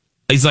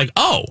 He's like,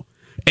 oh.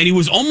 And he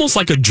was almost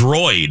like a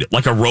droid,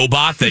 like a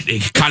robot that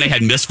kind of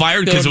had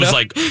misfired because it was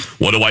like,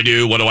 what do I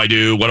do? What do I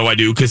do? What do I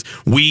do? Because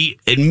we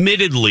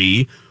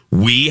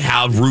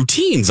have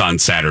routines on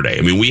Saturday.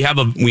 I mean, we have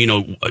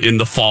in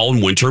the fall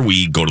and winter,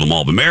 we go to the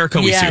Mall of America.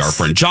 We see our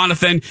friend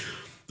Jonathan.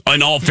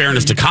 In all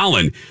fairness to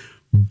Colin.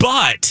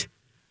 But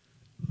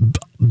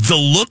the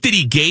look that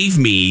he gave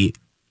me,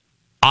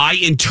 I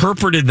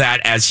interpreted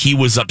that as he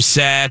was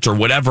upset or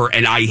whatever,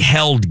 and I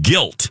held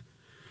guilt.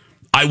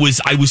 I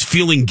was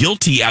feeling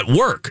guilty at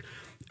work.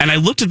 And I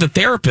looked at the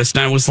therapist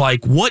and I was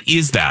like, what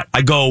is that?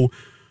 I go,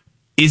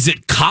 is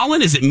it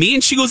Colin? Is it me?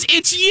 And she goes,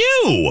 it's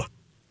you.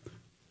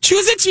 She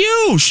goes, it's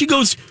you. She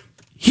goes,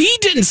 he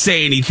didn't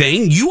say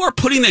anything. You are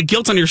putting that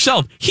guilt on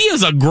yourself. He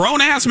is a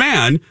grown-ass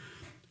man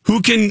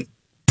who can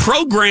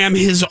program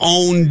his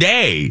own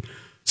day.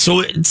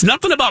 So it's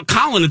nothing about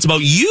Colin. It's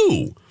about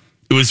you.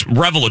 It was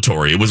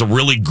revelatory. It was a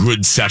really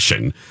good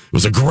session. It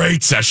was a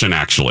great session,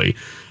 actually.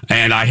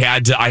 And I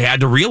had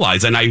to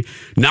realize, and I,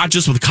 not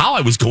just with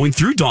Colin, I was going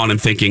through Dawn and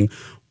thinking,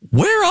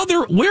 where are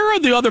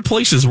the other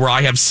places where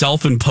I have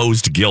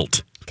self-imposed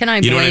guilt? Can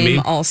I blame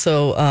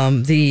also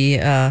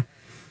the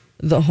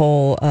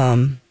whole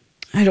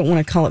I don't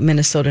want to call it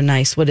Minnesota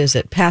nice. What is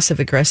it? Passive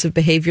aggressive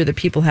behavior that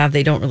people have.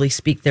 They don't really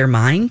speak their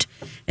mind.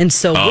 And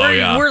so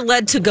we're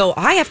led to go,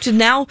 I have to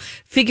now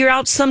figure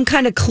out some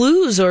kind of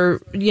clues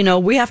or,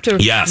 we have to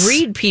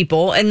read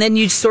people. And then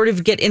you sort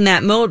of get in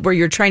that mode where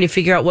you're trying to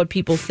figure out what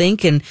people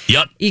think. And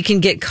you can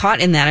get caught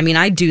in that. I mean,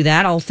 I do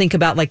that. I'll think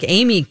about like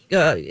Amy,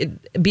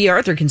 B.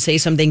 Arthur can say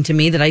something to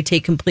me that I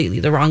take completely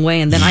the wrong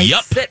way. And then I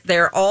sit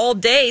there all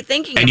day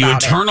thinking about it.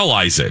 And you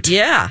internalize it.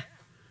 Yeah.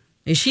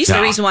 She's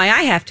the reason why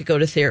I have to go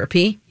to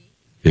therapy.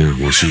 Yeah,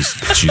 well, she's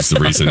the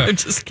reason. I'm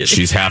just kidding.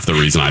 She's half the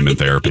reason I'm in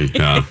therapy.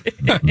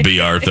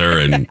 B. Arthur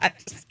and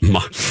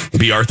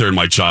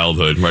my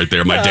childhood right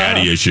there. My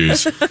daddy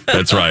issues.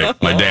 That's right,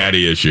 my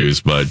daddy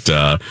issues. But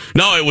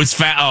no, it was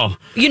fat. Oh,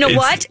 you know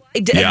what?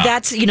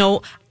 That's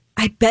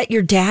I bet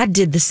your dad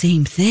did the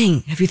same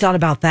thing. Have you thought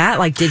about that?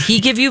 Like, did he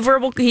give you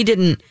verbal? He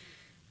didn't.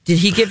 Did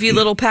he give you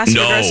little passive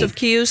aggressive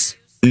cues?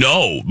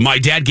 No, my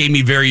dad gave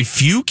me very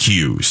few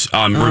cues.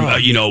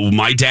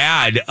 My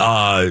dad,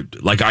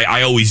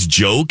 I always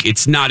joke.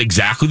 It's not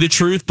exactly the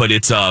truth, but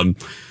I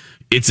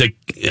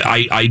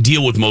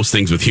deal with most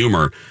things with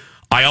humor.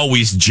 I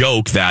always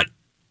joke that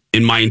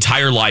in my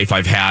entire life,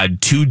 I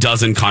had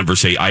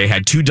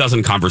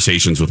 24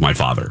 conversations with my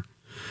father.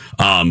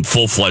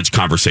 Full-fledged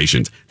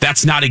conversations.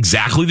 That's not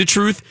exactly the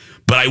truth,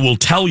 but I will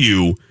tell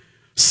you,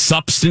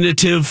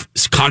 substantive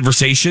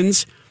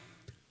conversations,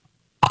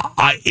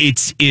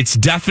 it's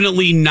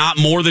definitely not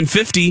more than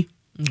 50.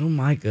 Oh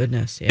my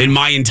goodness! Yeah. In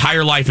my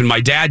entire life, and my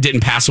dad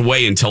didn't pass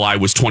away until I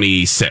was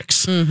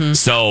 26. Mm-hmm.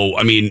 So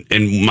I mean,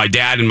 and my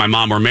dad and my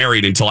mom were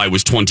married until I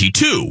was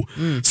 22.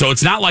 So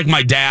it's not like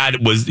my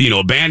dad was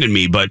abandoned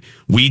me, but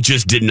we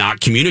just did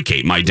not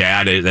communicate. My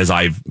dad, as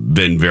I've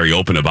been very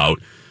open about,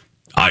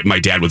 my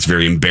dad was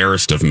very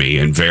embarrassed of me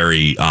and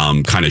very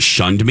kind of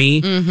shunned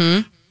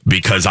me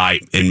because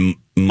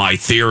my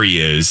theory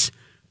is,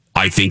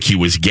 I think he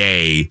was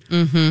gay,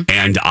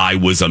 and I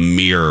was an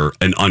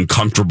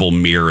uncomfortable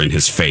mirror in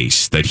his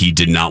face that he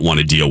did not want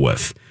to deal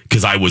with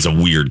because I was a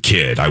weird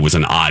kid. I was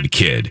an odd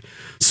kid.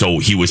 So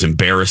he was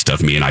embarrassed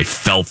of me, and I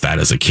felt that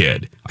as a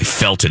kid. I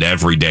felt it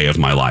every day of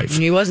my life.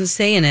 He wasn't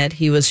saying it.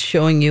 He was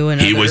showing you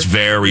He was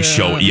very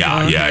showing.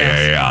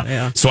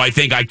 Yeah. So I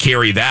think I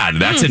carry that.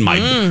 That's in my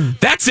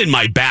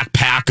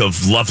backpack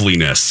of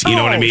loveliness. You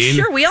know what I mean?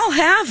 Sure, we all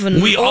have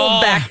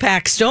old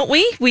backpacks, don't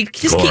we? We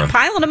just keep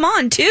piling them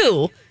on,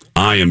 too.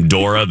 I am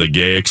Dora, the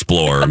gay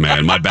explorer,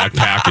 man. My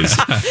backpack is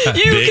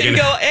You big can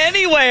go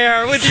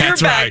anywhere with your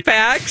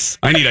backpacks.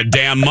 Right. I need a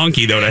damn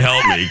monkey, though, to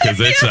help me because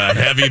it's a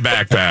heavy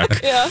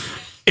backpack. Yeah.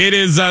 It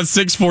is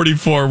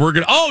 6:44. We're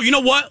gonna. Oh, you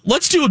know what?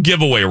 Let's do a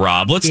giveaway,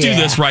 Rob. Let's do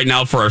this right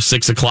now for our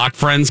 6 o'clock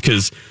friends,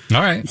 because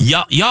all right,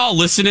 y'all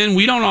listening.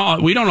 We don't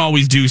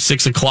always do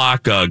 6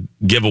 o'clock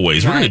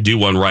giveaways. We're gonna do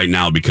one right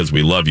now because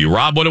we love you,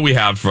 Rob. What do we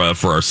have for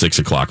our 6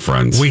 o'clock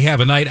friends? We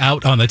have a night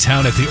out on the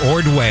town at the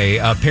Ordway.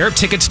 A pair of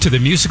tickets to the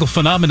musical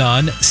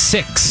phenomenon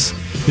 6.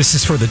 This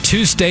is for the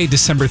Tuesday,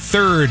 December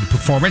 3rd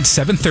performance,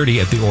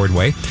 7:30 at the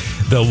Ordway.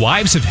 The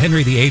Wives of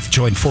Henry VIII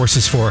join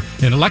forces for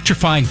an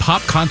electrifying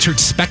pop concert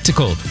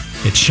spectacle.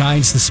 It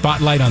shines the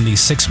spotlight on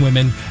these 6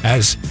 women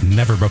as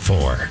never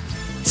before.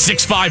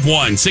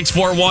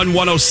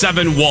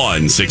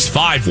 651-641-1071.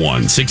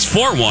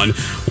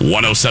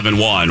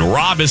 651-641-1071.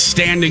 Rob is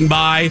standing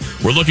by.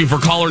 We're looking for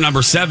caller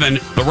number 7,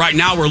 but right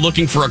now we're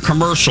looking for a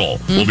commercial.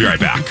 We'll be right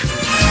back.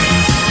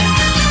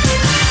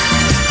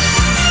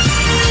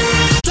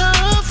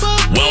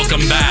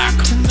 Welcome back.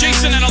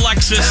 Jason and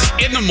Alexis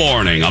in the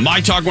morning on My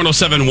Talk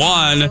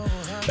 107.1.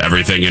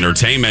 Everything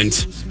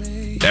Entertainment.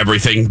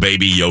 Everything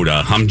Baby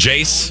Yoda. I'm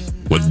Jace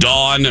with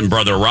Dawn and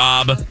brother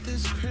Rob.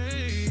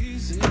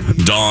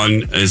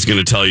 Dawn is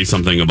going to tell you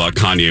something about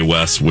Kanye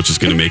West, which is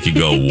going to make you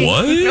go,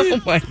 what?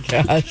 Oh my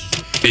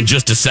gosh. In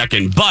just a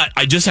second. But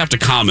I just have to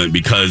comment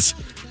because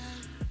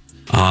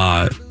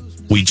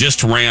we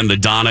just ran the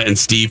Donna and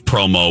Steve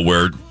promo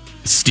where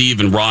Steve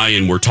and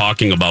Ryan were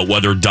talking about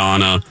whether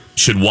Donna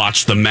should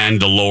watch The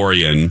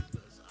Mandalorian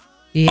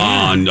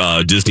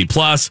on Disney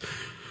Plus,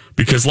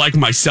 because like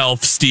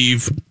myself,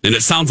 Steve, and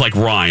it sounds like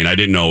Ryan, I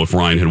didn't know if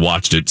Ryan had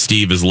watched it,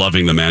 Steve is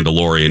loving The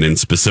Mandalorian and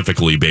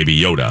specifically Baby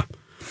Yoda.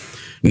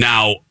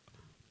 Now,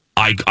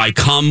 I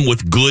come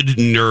with good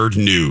nerd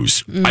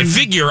news. I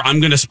figure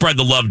I'm going to spread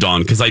the love,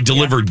 Dawn, because I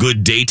delivered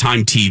good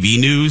daytime TV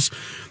news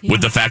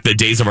with the fact that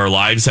Days of Our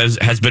Lives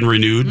has been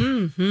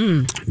renewed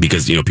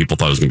because, people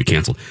thought it was going to be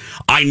canceled.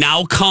 I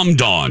now come,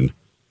 Dawn,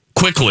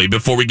 quickly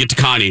before we get to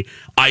Connie.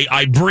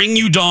 I bring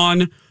you,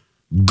 Dawn,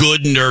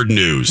 good nerd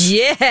news.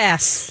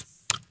 Yes.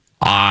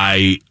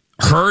 I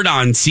heard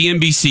on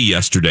CNBC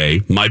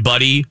yesterday, my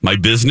buddy, my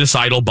business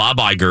idol, Bob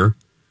Iger,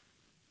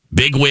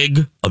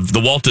 bigwig of the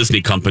Walt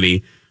Disney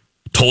Company,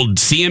 told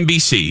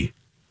CNBC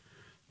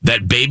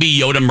that Baby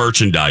Yoda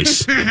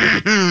merchandise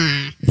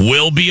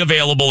will be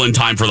available in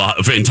time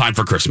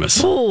for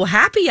Christmas. Oh,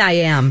 happy I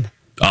am.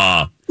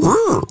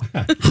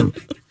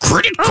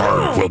 Credit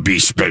card will be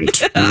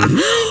spent.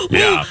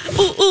 Yeah.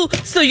 Ooh.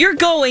 So you're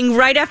going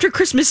right after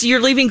Christmas. You're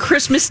leaving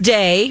Christmas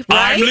Day,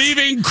 right?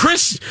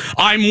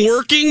 I'm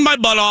working my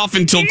butt off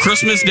until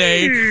Christmas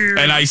Day.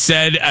 And I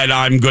said, and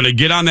I'm going to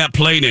get on that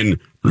plane and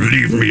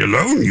leave me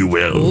alone, you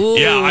will. Ooh.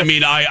 Yeah, I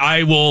mean,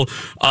 I will.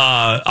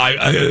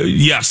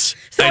 Yes.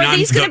 So are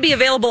these going to be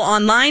available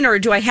online, or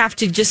do I have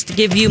to just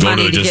give you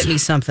money to get me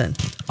something?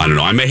 I don't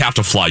know. I may have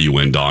to fly you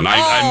in, Dawn.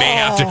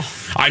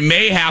 I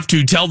may have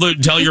to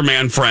tell your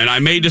man friend. I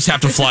may just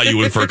have to fly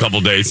you in for a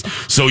couple days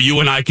so you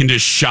and I can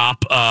just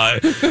shop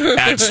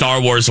at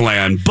Star Wars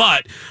Land.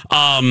 But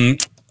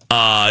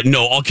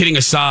no, all kidding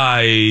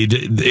aside,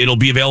 it'll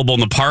be available in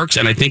the parks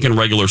and I think in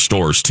regular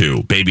stores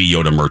too. Baby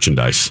Yoda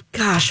merchandise.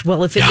 Gosh,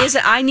 well, if it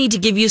isn't, I need to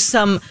give you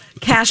some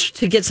cash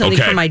to get something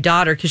for my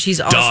daughter because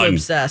she's also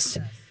obsessed.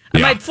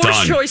 Yeah, my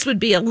first choice would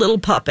be a little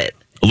puppet.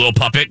 A little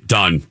puppet?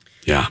 Done.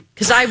 Yeah.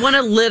 Because I want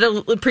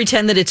to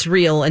pretend that it's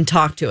real and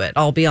talk to it.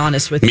 I'll be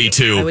honest with you. Me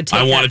too.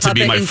 I want it to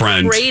be my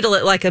friend. Cradle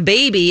it like a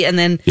baby and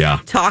then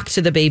talk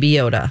to the baby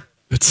Yoda.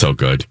 It's so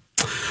good.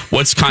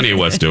 What's Kanye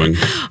West doing?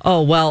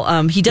 Oh,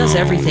 well, he does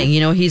everything.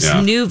 You know, his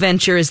new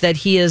venture is that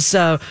he has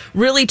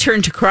really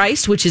turned to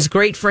Christ, which is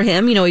great for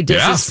him. You know, he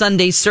does his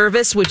Sunday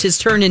service, which has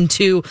turned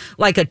into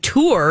like a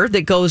tour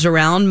that goes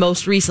around.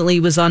 Most recently,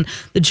 he was on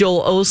the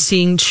Joel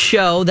Osteen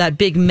show, that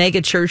big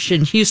mega church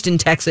in Houston,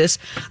 Texas.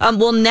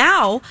 Well,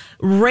 now,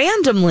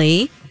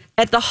 randomly,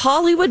 at the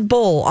Hollywood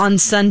Bowl on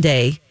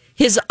Sunday,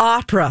 his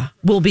opera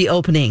will be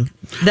opening.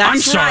 I'm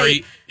sorry,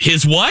 right.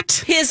 His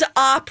what? His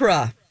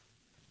opera.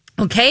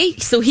 Okay,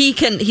 so he's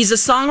a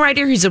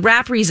songwriter, he's a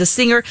rapper, he's a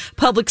singer,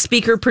 public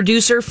speaker,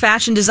 producer,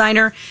 fashion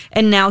designer,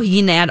 and now he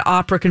can add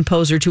opera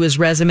composer to his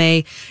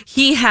resume.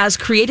 He has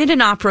created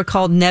an opera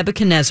called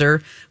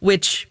Nebuchadnezzar,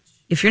 which,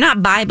 if you're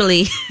not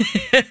Bible-y...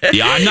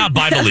 Yeah, I'm not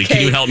Bible-y. Okay.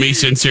 Can you help me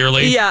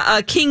sincerely?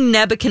 Yeah, King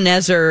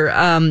Nebuchadnezzar,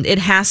 it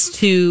has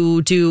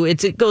to do...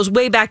 It goes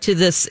way back to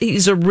this.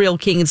 He's a real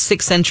king in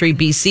 6th century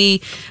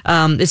BC.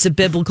 It's a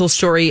biblical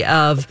story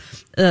of...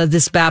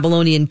 this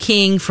Babylonian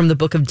king from the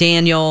book of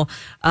Daniel.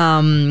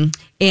 And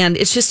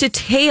it's just a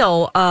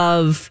tale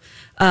of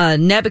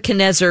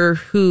Nebuchadnezzar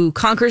who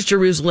conquers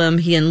Jerusalem.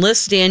 He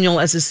enlists Daniel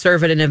as his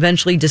servant and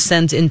eventually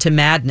descends into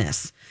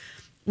madness,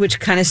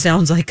 which kind of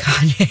sounds like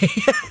Kanye.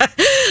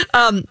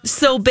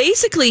 So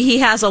basically, he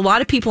has a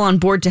lot of people on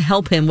board to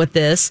help him with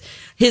this.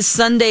 His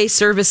Sunday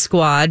service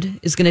squad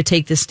is going to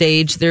take the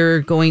stage.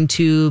 They're going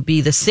to be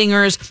the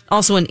singers,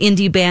 also an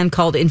indie band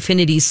called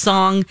Infinity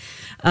Song.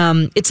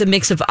 It's a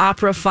mix of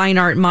opera, fine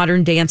art,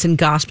 modern dance, and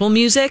gospel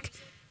music.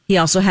 He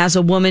also has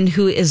a woman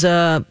who is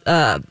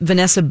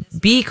Vanessa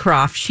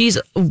Beecroft. She's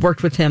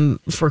worked with him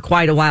for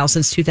quite a while,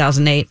 since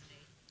 2008.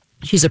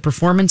 She's a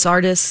performance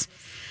artist.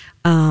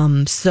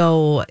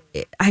 So,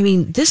 I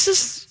mean, this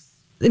is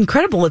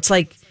incredible. It's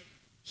like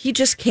he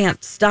just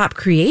can't stop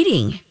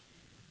creating.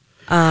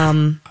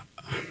 And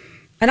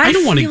I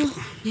don't want to.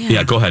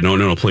 Yeah, go ahead.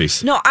 No,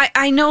 please. No,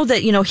 I know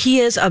that, you know, he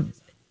is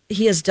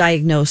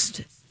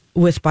diagnosed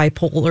with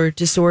bipolar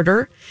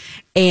disorder,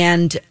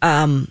 and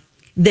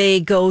they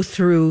go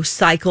through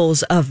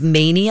cycles of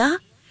mania,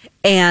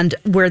 and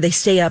where they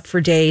stay up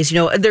for days. You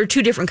know, there are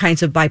two different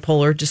kinds of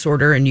bipolar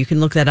disorder, and you can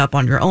look that up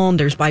on your own.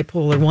 There's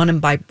bipolar 1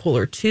 and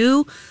bipolar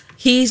 2.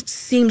 He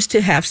seems to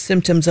have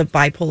symptoms of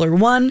bipolar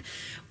 1,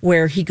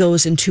 where he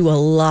goes into a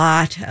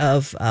lot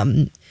of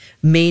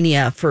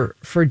mania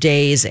for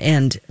days,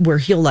 and where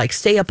he'll like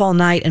stay up all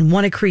night and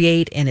want to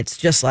create, and it's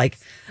just like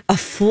a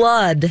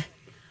flood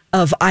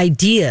of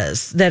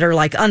ideas that are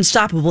like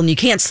unstoppable, and you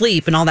can't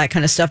sleep and all that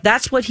kind of stuff.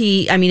 That's what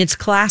it's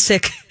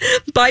classic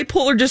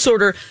bipolar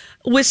disorder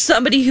with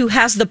somebody who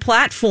has the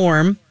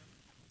platform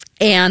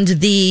and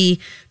the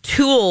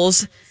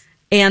tools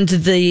and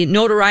the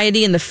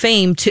notoriety and the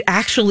fame to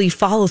actually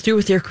follow through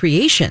with their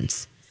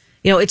creations.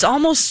 You know, it's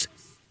almost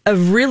a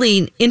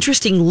really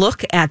interesting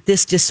look at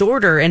this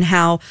disorder and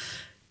how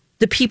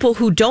the people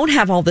who don't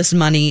have all this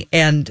money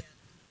and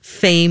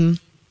fame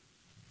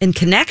and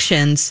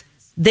connections,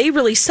 they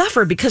really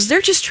suffer because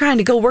they're just trying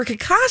to go work at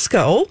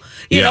Costco,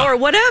 you know, or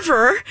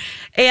whatever,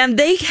 and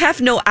they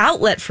have no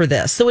outlet for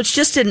this. So it's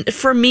just,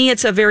 for me,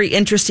 it's a very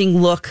interesting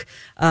look.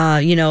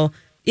 You know,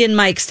 in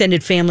my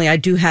extended family, I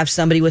do have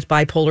somebody with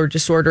bipolar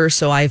disorder,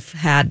 so I've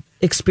had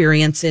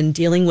experience in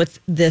dealing with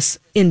this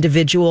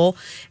individual.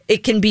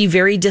 It can be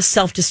very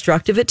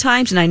self-destructive at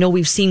times, and I know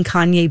we've seen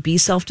Kanye be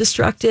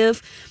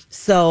self-destructive.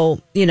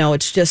 So, you know,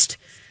 it's just...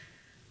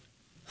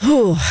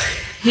 at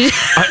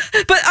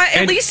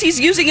least he's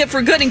using it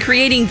for good and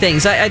creating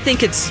things. I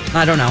think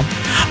I don't know.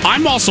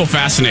 I'm also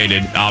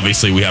fascinated.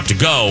 Obviously, we have to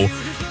go.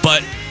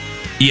 But,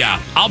 yeah,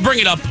 I'll bring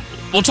it up.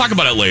 We'll talk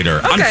about it later.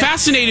 Okay. I'm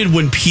fascinated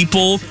when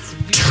people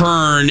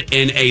turn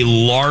in a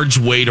large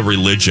way to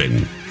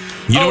religion.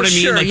 You know what I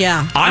mean? Sure, like,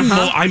 yeah.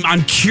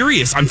 I'm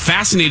curious. I'm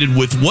fascinated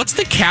with what's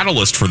the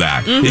catalyst for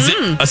that. Mm-hmm. Is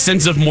it a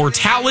sense of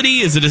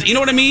mortality? Is it, you know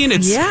what I mean?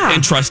 It's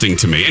interesting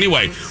to me.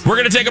 Anyway, we're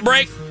going to take a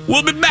break.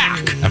 We'll be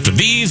back after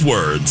these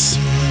words.